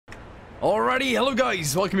Alrighty, hello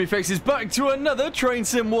guys, welcome you faces back to another Train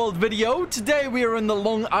Sim World video. Today we are in the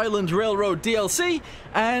Long Island Railroad DLC,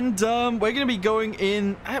 and we're going to be going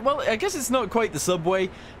in, well, I guess it's not quite the subway,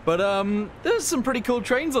 but there's some pretty cool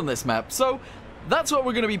trains on this map, so that's what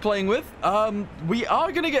we're going to be playing with. We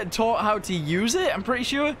are going to get taught how to use it, I'm pretty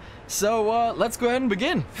sure, so let's go ahead and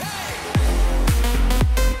begin.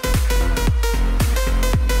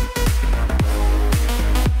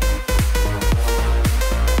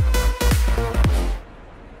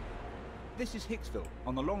 This is Hicksville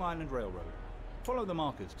on the Long Island Railroad. Follow the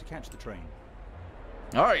markers to catch the train.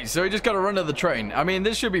 Alright, so we just got to run to the train. I mean,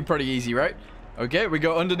 this should be pretty easy, right? Okay, we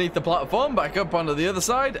go underneath the platform, back up onto the other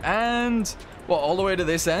side, and, well, all the way to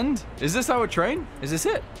this end. Is this our train? Is this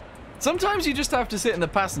it? Sometimes you just have to sit in the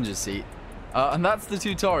passenger seat, and that's the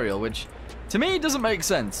tutorial, which, to me, doesn't make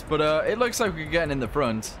sense, but it looks like we're getting in the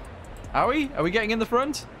front. Are we? Are we getting in the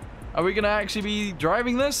front? Are we going to actually be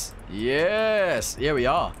driving this? Yes! Here we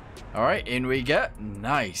are. Alright, in we get.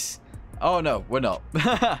 Nice. Oh no, we're not.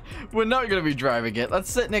 We're not going to be driving it. Let's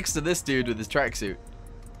sit next to this dude with his tracksuit.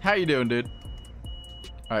 How you doing, dude?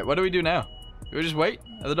 Alright, what do we do now? Do we just wait?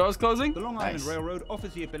 Are the doors closing? The Long Island Railroad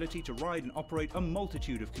offers the ability to ride and operate a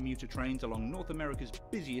multitude of commuter trains along North America's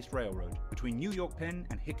busiest railroad between New York Penn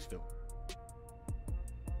and Hicksville.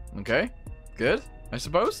 Okay, good, I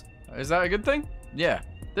suppose. Is that a good thing? Yeah,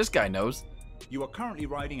 this guy knows. You are currently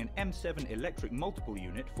riding an M7 electric multiple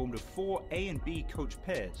unit formed of 4 A and B coach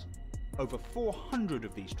pairs. Over 400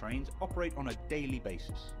 of these trains operate on a daily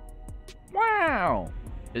basis. Wow!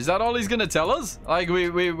 Is that all he's gonna tell us? Like,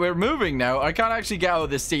 we're moving now. I can't actually get out of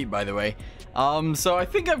this seat, by the way. So I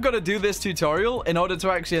think I've got to do this tutorial in order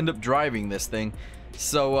to actually end up driving this thing.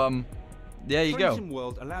 So, there you go.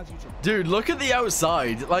 World allows you to... Dude, look at the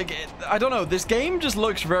outside. Like, I don't know. This game just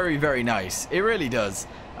looks very, very nice. It really does.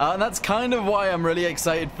 And that's kind of why I'm really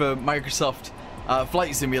excited for Microsoft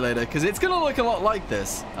Flight Simulator, because it's going to look a lot like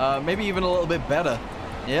this. Maybe even a little bit better.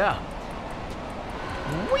 Yeah.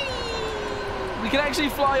 Whee! We can actually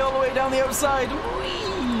fly all the way down the outside.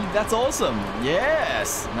 Whee! That's awesome.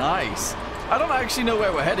 Yes. Nice. I don't actually know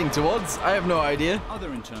where we're heading towards. I have no idea.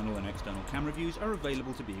 Other internal and external camera views are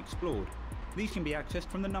available to be explored. These can be accessed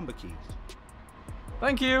from the number keys.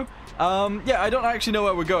 Thank you. Yeah, I don't actually know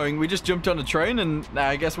where we're going. We just jumped on a train, and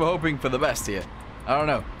I guess we're hoping for the best here. I don't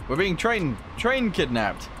know. We're being train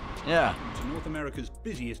kidnapped. Yeah. To North America's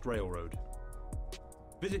busiest railroad.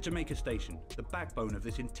 Visit Jamaica Station, the backbone of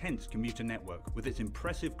this intense commuter network with its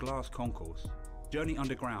impressive glass concourse. Journey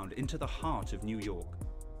underground into the heart of New York.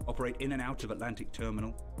 Operate in and out of Atlantic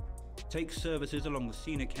Terminal. Take services along the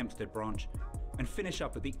scenic Hempstead branch, and finish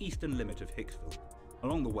up at the eastern limit of Hicksville.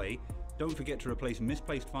 Along the way, don't forget to replace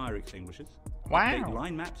misplaced fire extinguishers, update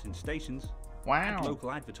line maps in stations, add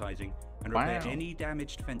local advertising, and repair any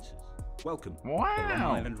damaged fences. Welcome to the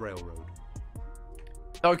Long Island Railroad.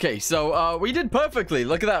 Okay, so we did perfectly.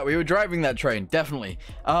 Look at that. We were driving that train, definitely.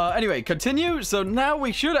 Anyway, continue. So now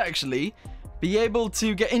we should actually be able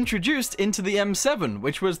to get introduced into the M7,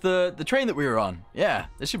 which was the train that we were on. Yeah,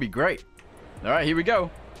 this should be great. All right, here we go.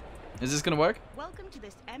 Is this going to work? Welcome to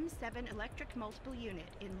this M7 electric multiple unit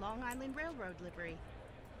in Long Island Railroad livery.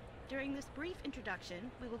 During this brief introduction,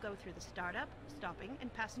 we will go through the startup, stopping,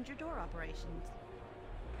 and passenger door operations.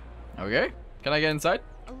 Okay, can I get inside?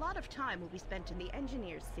 A lot of time will be spent in the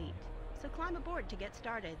engineer's seat, so climb aboard to get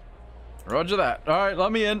started. Roger that. All right,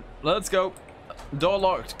 let me in. Let's go. Door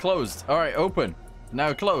locked, closed. All right, open.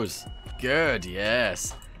 Now close. Good,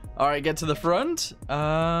 yes. All right, get to the front.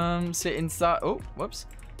 Sit inside. Oh, whoops.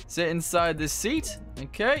 Sit inside this seat.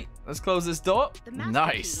 Okay, let's close this door. The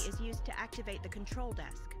master key is used to activate the control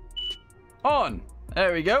desk. On.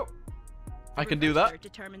 There we go. I can do that.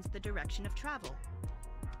 Determines the direction of travel.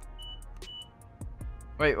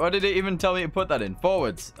 Wait, what did it even tell me to put that in?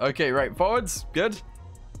 Forwards. Okay, right, forwards. Good.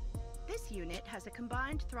 This unit has a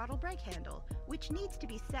combined throttle brake handle, which needs to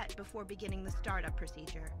be set before beginning the startup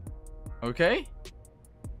procedure. Okay.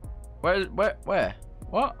 Where?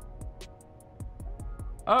 What?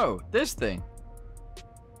 Oh, this thing.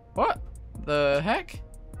 What the heck?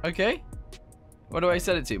 Okay. What do I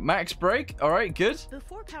set it to? Max brake? Alright, good.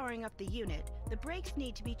 Before powering up the unit, the brakes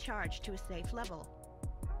need to be charged to a safe level.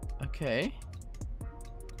 Okay.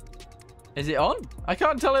 Is it on? I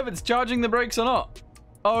can't tell if it's charging the brakes or not.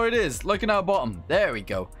 Oh, it is. Look at our bottom. There we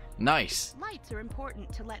go. Nice. Lights are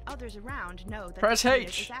important to let others around know that Press the unit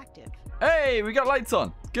H. is active. Hey, we got lights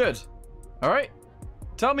on. Good. Alright.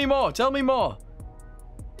 Tell me more. Tell me more.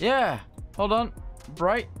 Yeah. Hold on.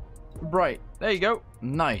 Bright. There you go.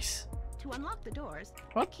 Nice. To unlock the doors,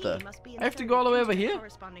 What the the? key must be I have to go all the way over inserted into here?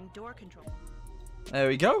 corresponding door control. There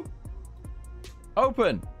we go.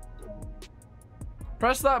 Open.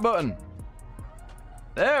 Press that button.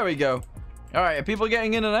 There we go. All right, are people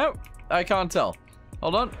getting in and out? I can't tell.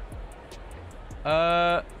 Hold on.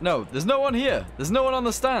 No, there's no one here. There's no one on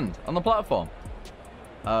the stand, on the platform.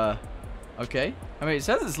 Okay. I mean, it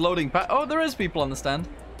says it's loading oh, there is people on the stand.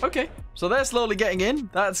 Okay. So they're slowly getting in.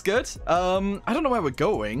 That's good. I don't know where we're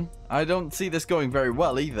going. I don't see this going very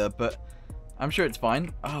well either, but I'm sure it's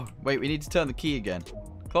fine. Oh, wait, we need to turn the key again.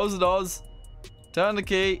 Close the doors. Turn the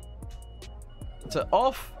key to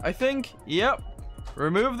off, I think. Yep.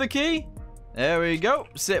 Remove the key. There we go.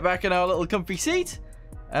 Sit back in our little comfy seat.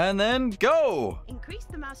 And then go. Increase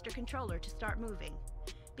the master controller to start moving.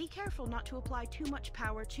 Be careful not to apply too much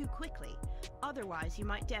power too quickly. Otherwise, you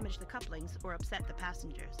might damage the couplings or upset the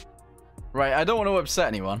passengers. Right, I don't want to upset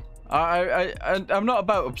anyone. I'm not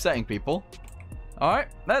about upsetting people. Alright,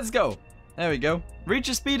 let's go. There we go. Reach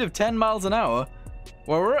a speed of 10 miles an hour.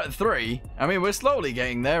 Well, we're at 3. I mean, we're slowly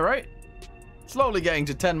getting there, right? Slowly getting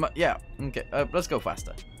to 10 yeah, okay. Let's go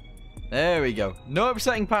faster. There we go. No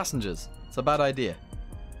upsetting passengers. It's a bad idea.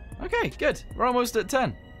 Okay, good. We're almost at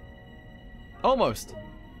 10. Almost.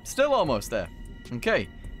 Still almost there. Okay.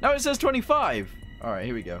 Now it says 25. Alright,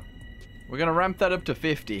 here we go. We're going to ramp that up to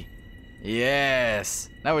 50. Yes.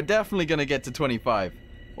 Now we're definitely going to get to 25.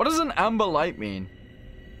 What does an amber light mean?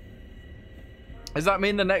 Does that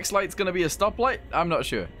mean the next light's going to be a stoplight? I'm not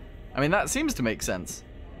sure. I mean, that seems to make sense.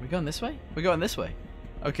 Are we going this way? We're going this way.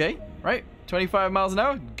 Okay, right. 25 miles an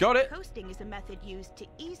hour. Got it. Coasting is a method used to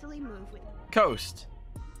easily move with... Coast.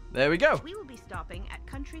 There we go. We will be stopping at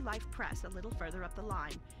Country Life Press a little further up the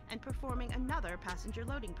line and performing another passenger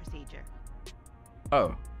loading procedure.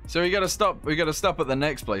 Oh, so we gotta stop at the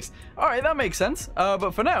next place. Alright, that makes sense.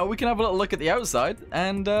 But for now, we can have a little look at the outside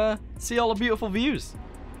and see all the beautiful views.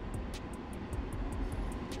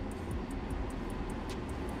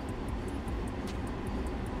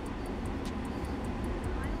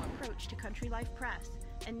 Final approach to Country Life Press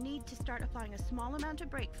and need to start applying a small amount of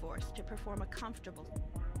brake force to perform a comfortable...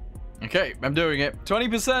 Okay, I'm doing it.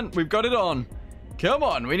 20%, we've got it on. Come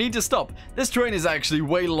on, we need to stop. This train is actually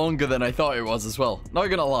way longer than I thought it was as well. Not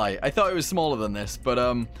gonna lie, I thought it was smaller than this, but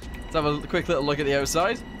let's have a quick little look at the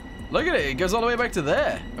outside. Look at it, it goes all the way back to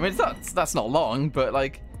there. I mean, that's not long, but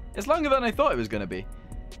like, it's longer than I thought it was gonna be.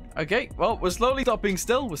 Okay, well, we're slowly stopping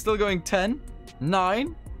still. We're still going 10,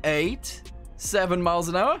 9, 8, 7 miles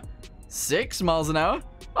an hour, 6 miles an hour.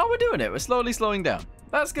 Oh, we're doing it. We're slowly slowing down.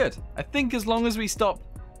 That's good. I think as long as we stop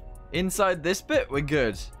inside this bit, we're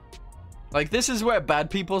good. Like, this is where bad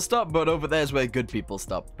people stop, but over there's where good people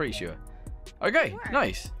stop. Pretty sure. Okay,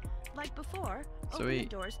 nice. Like before, so open the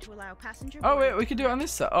doors to allow passenger... Oh, wait, we can do it on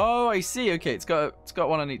this side. Oh, I see. Okay, it's got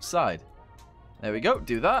one on each side. There we go.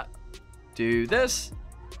 Do that. Do this.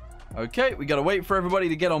 Okay, we gotta wait for everybody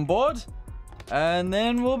to get on board. And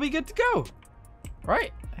then we'll be good to go.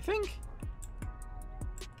 Right, I think.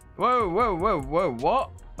 Whoa, whoa, whoa, whoa,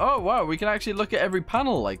 what? Oh, wow, we can actually look at every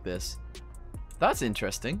panel like this. That's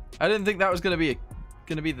interesting. I didn't think that was gonna be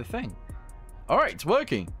the thing. All right, it's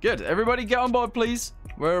working. Good. Everybody get on board, please.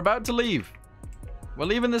 We're about to leave. We're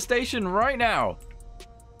leaving the station right now.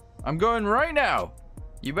 I'm going right now.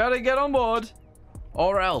 You better get on board,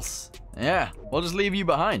 or else. Yeah, we'll just leave you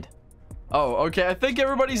behind. Oh, okay. I think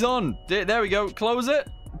everybody's on. There we go. Close it.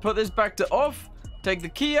 Put this back to off. Take the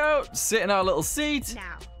key out. Sit in our little seat.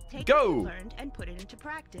 Now, take go. what you learned and put it into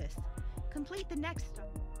practice. Complete the next...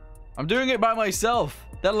 I'm doing it by myself.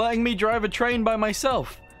 They're letting me drive a train by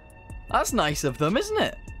myself. That's nice of them, isn't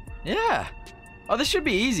it? Yeah. Oh, this should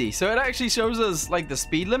be easy. So it actually shows us, like, the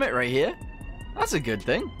speed limit right here. That's a good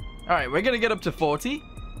thing. All right, we're going to get up to 40.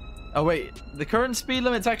 Oh, wait. The current speed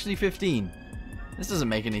limit's actually 15. This doesn't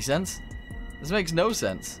make any sense. This makes no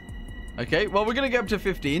sense. Okay, well, we're going to get up to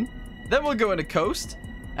 15. Then we'll go into coast,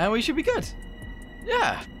 and we should be good.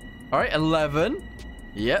 Yeah. All right, 11.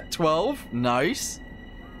 Yeah, 12. Nice.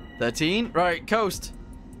 13. Right, coast.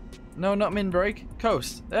 No, not min brake.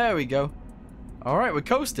 Coast. There we go. All right, we're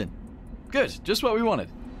coasting. Good. Just what we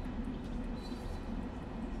wanted.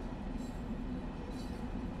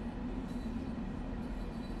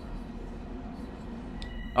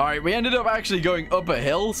 All right, we ended up actually going up a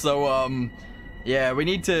hill, so yeah, we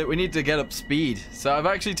need to get up speed. So I've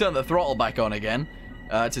actually turned the throttle back on again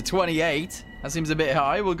to 28. That seems a bit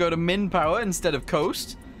high. We'll go to min power instead of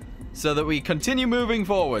coast, so that we continue moving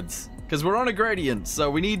forwards. Because we're on a gradient,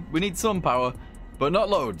 so we need some power, but not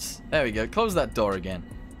loads. There we go. Close that door again.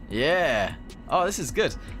 Yeah. Oh, this is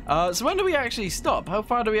good. So when do we actually stop? How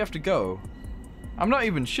far do we have to go? I'm not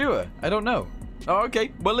even sure. I don't know. Oh,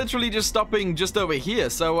 okay. We're literally just stopping just over here,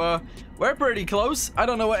 so we're pretty close. I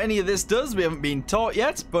don't know what any of this does. We haven't been taught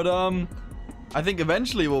yet, but I think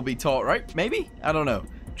eventually we'll be taught, right? Maybe? I don't know.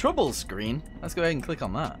 Trouble screen? Let's go ahead and click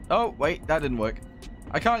on that. Oh, wait, that didn't work.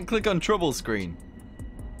 I can't click on trouble screen.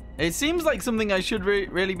 It seems like something I should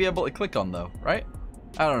really be able to click on, though, right?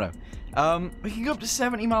 I don't know. We can go up to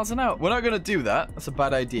 70 miles an hour. We're not going to do that. That's a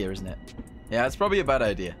bad idea, isn't it? Yeah, it's probably a bad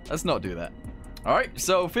idea. Let's not do that. All right,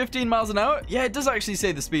 so 15 miles an hour. Yeah, it does actually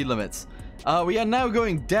say the speed limits. We are now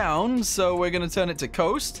going down, so we're going to turn it to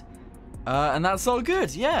coast. And that's all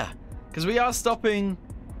good, yeah. Because we are stopping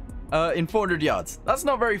in 400 yards. That's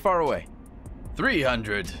not very far away.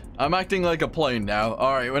 300. I'm acting like a plane now.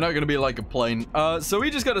 All right, we're not going to be like a plane. So we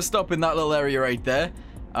just got to stop in that little area right there.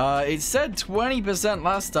 It said 20%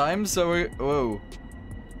 last time, so we're... Whoa.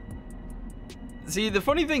 See, the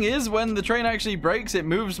funny thing is, when the train actually brakes, it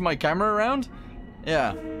moves my camera around.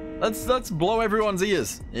 Yeah. Let's blow everyone's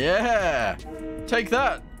ears. Yeah. Take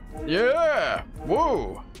that. Yeah.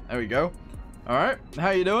 Whoa. There we go. All right.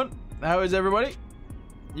 How you doing? How is everybody?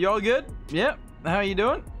 You all good? Yep. How you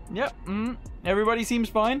doing? Yep. Everybody seems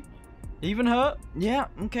fine. Even her? Yeah.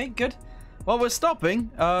 Okay, good. Well, we're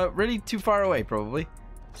stopping. Really too far away, probably.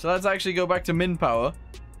 So let's actually go back to min power.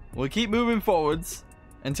 We'll keep moving forwards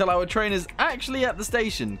until our train is actually at the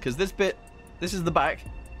station, because this bit, this is the back,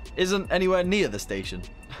 isn't anywhere near the station.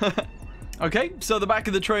 Okay, so the back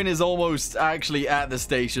of the train is almost actually at the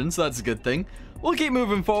station, so that's a good thing. We'll keep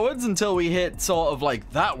moving forwards until we hit sort of like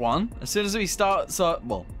that one. As soon as we start, as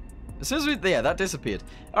soon as we, yeah, that disappeared.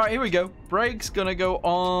 All right, here we go. Brake's gonna go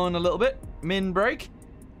on a little bit. Min brake.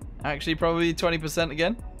 Actually, probably 20%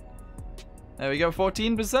 again. There we go,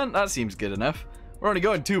 14%. That seems good enough. We're only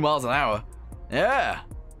going 2 miles an hour. Yeah.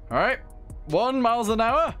 All right, 1 miles an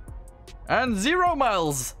hour and 0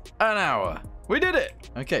 miles an hour. We did it.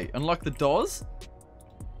 Okay, unlock the doors.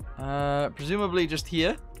 Presumably just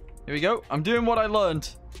here. Here we go. I'm doing what I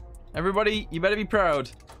learned. Everybody, you better be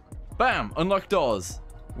proud. Bam, unlock doors.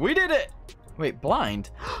 We did it. Wait,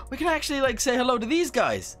 blind? We can actually like say hello to these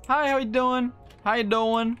guys. Hi, how you doing? How you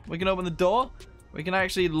doing? We can open the door. We can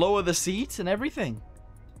actually lower the seat and everything.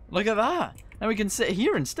 Look at that. And we can sit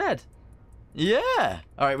here instead. Yeah.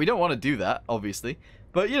 All right, we don't want to do that, obviously.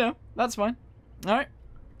 But, you know, that's fine. All right.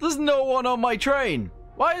 There's no one on my train.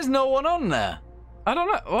 Why is no one on there? I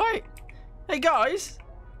don't know. Why? Hey, guys.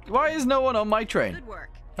 Why is no one on my train? Good work.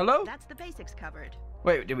 Hello? That's the basics covered.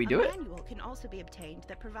 Wait, did we do it? A manual can also be obtained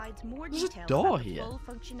that provides more There's a details door about the here. full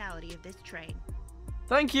functionality of this train.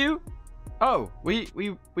 Thank you. Oh, we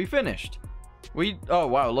finished. Oh,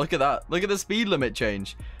 wow, look at that. Look at the speed limit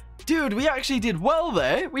change. Dude, we actually did well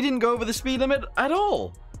there. We didn't go over the speed limit at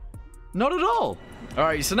all. Not at all. All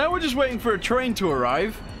right, so now we're just waiting for a train to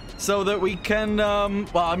arrive so that we can,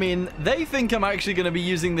 well, I mean, they think I'm actually going to be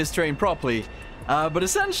using this train properly. But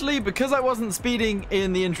essentially, because I wasn't speeding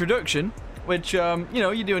in the introduction, which, you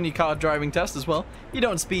know, you do in your car driving test as well, you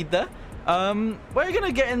don't speed there. We're going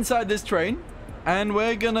to get inside this train and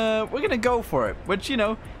we're gonna go for it, which, you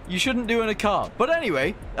know, you shouldn't do in a car. But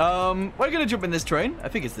anyway, we're gonna jump in this train. I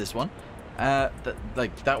think it's this one.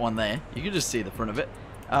 Like that one there. You can just see the front of it.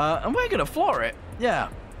 And we're gonna floor it. Yeah.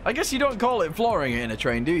 I guess you don't call it flooring it in a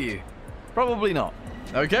train, do you? Probably not.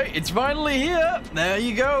 Okay, it's finally here. There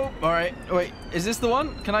you go. All right. Wait, is this the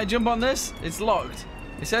one? Can I jump on this? It's locked.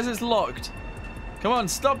 It says it's locked. Come on,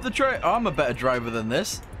 stop the train. Oh, I'm a better driver than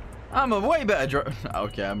this. I'm a way better driver.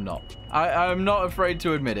 Okay, I'm not. I'm not afraid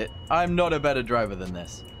to admit it. I'm not a better driver than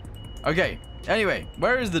this. Okay, anyway,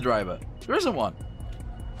 where is the driver? There isn't one.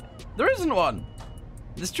 There isn't one.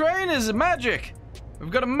 This train is magic.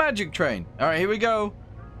 We've got a magic train. All right, here we go.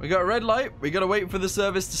 We got a red light. We got to wait for the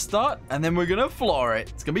service to start, and then we're going to floor it.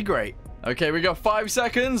 It's going to be great. Okay, we got 5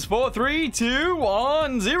 seconds. 4, 3, 2,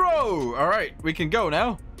 1, 0. All right, we can go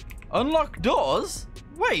now. Unlock doors?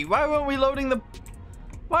 Wait, why weren't we already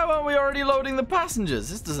loading the passengers?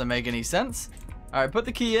 This doesn't make any sense. All right, put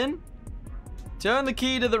the key in. Turn the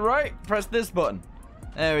key to the right. Press this button.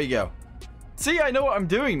 There we go. See, I know what I'm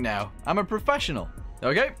doing now. I'm a professional.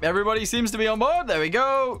 Okay, everybody seems to be on board. There we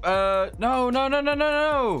go.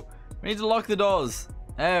 No. We need to lock the doors.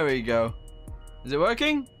 There we go. Is it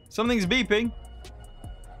working? Something's beeping.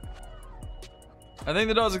 I think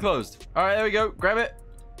the doors are closed. All right, there we go. Grab it.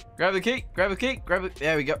 Grab the key. Grab the key. Grab it.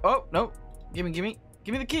 There we go. Oh, no. Give me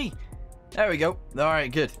the key. There we go. All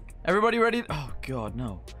right, good. Everybody ready? Oh, God,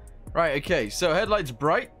 no. Right, okay. So headlights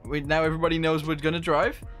bright. Now everybody knows we're going to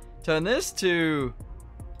drive. Turn this to...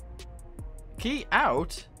 Key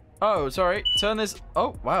out? Oh, sorry. Turn this...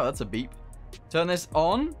 Oh, wow, that's a beep. Turn this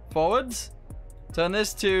on. Forwards. Turn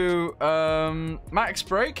this to max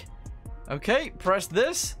brake. Okay, press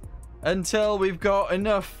this until we've got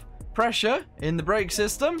enough pressure in the brake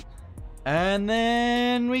system. And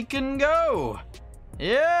then we can go.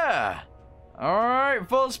 Yeah. Alright,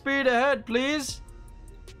 full speed ahead, please.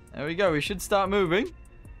 There we go. We should start moving.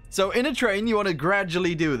 So in a train, you want to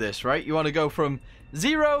gradually do this, right? You want to go from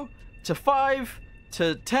 0 to 5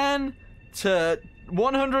 to 10 to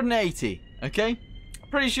 180, okay?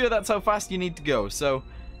 Pretty sure that's how fast you need to go. So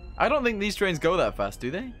I don't think these trains go that fast,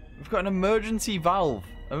 do they? We've got an emergency valve,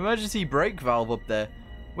 an emergency brake valve up there.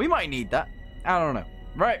 We might need that. I don't know.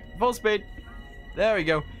 Right, full speed. There we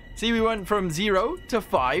go. See, we went from 0 to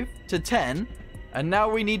 5 to 10, and now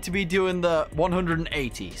we need to be doing the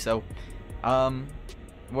 180. So,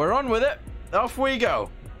 we're on with it. Off we go.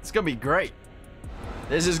 It's gonna be great.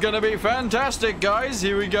 This is gonna be fantastic, guys.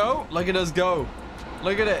 Here we go. Look at us go.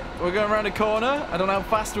 Look at it. We're going around a corner. I don't know how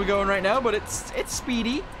fast we're going right now, but it's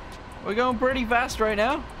speedy. We're going pretty fast right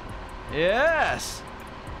now. Yes.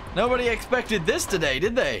 Nobody expected this today,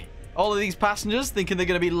 did they? All of these passengers thinking they're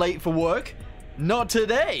going to be late for work. Not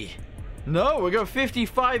today. No, we're going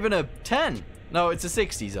 55 and a 10. No, it's a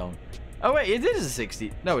 60 zone. Oh, wait, it is a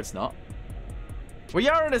 60. No, it's not. We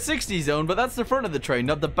are in a 60 zone, but that's the front of the train,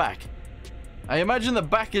 not the back. I imagine the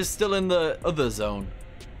back is still in the other zone.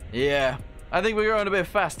 Yeah, I think we're going a bit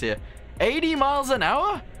fast here. 80 miles an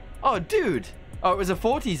hour? Oh, dude. Oh, it was a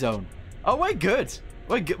 40 zone. Oh, we're good.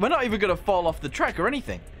 We're not even going to fall off the track or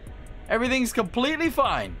anything. Everything's completely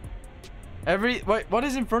fine. Wait, what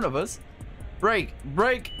is in front of us? Brake,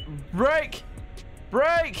 brake, brake,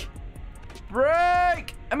 brake,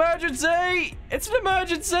 brake. Emergency! It's an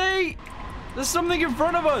emergency! There's something in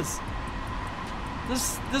front of us.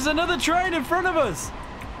 There's another train in front of us.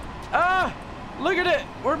 Ah! Look at it.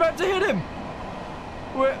 We're about to hit him.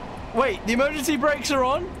 Wait, the emergency brakes are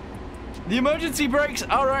on? The emergency brakes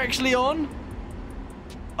are actually on?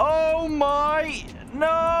 Oh my...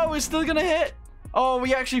 No, we're still gonna hit. Oh,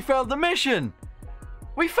 we actually failed the mission.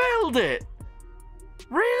 We failed it.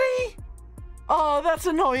 Really? Oh, that's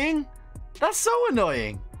annoying. That's so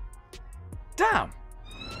annoying. Damn.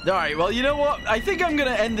 Alright, well, you know what? I think I'm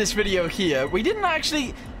gonna end this video here. We didn't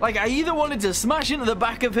actually... Like, I either wanted to smash into the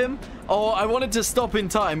back of him, or I wanted to stop in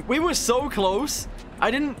time. We were so close.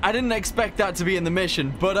 I didn't expect that to be in the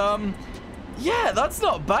mission, but, yeah, that's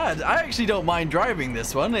not bad. I actually don't mind driving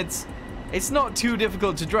this one. It's not too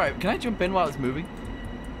difficult to drive. Can I jump in while it's moving?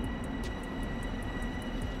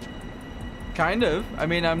 Kind of. I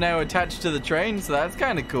mean, I'm now attached to the train, so that's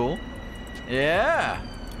kind of cool. Yeah.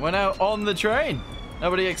 We're now on the train.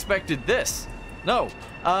 Nobody expected this. No.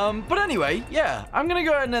 But anyway, yeah. I'm going to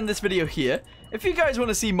go ahead and end this video here. If you guys want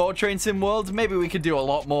to see more Train Sim World, maybe we could do a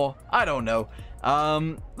lot more. I don't know.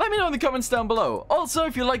 Let me know in the comments down below. Also,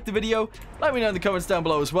 if you liked the video, let me know in the comments down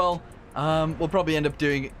below as well. We'll probably end up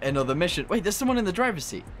doing another mission. Wait, there's someone in the driver's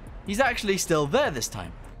seat. He's actually still there this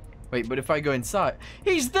time. Wait, but if I go inside...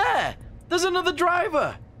 He's there! There's another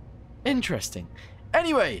driver! Interesting.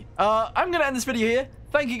 Anyway, I'm going to end this video here.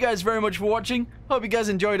 Thank you guys very much for watching. Hope you guys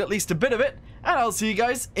enjoyed at least a bit of it. And I'll see you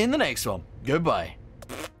guys in the next one. Goodbye.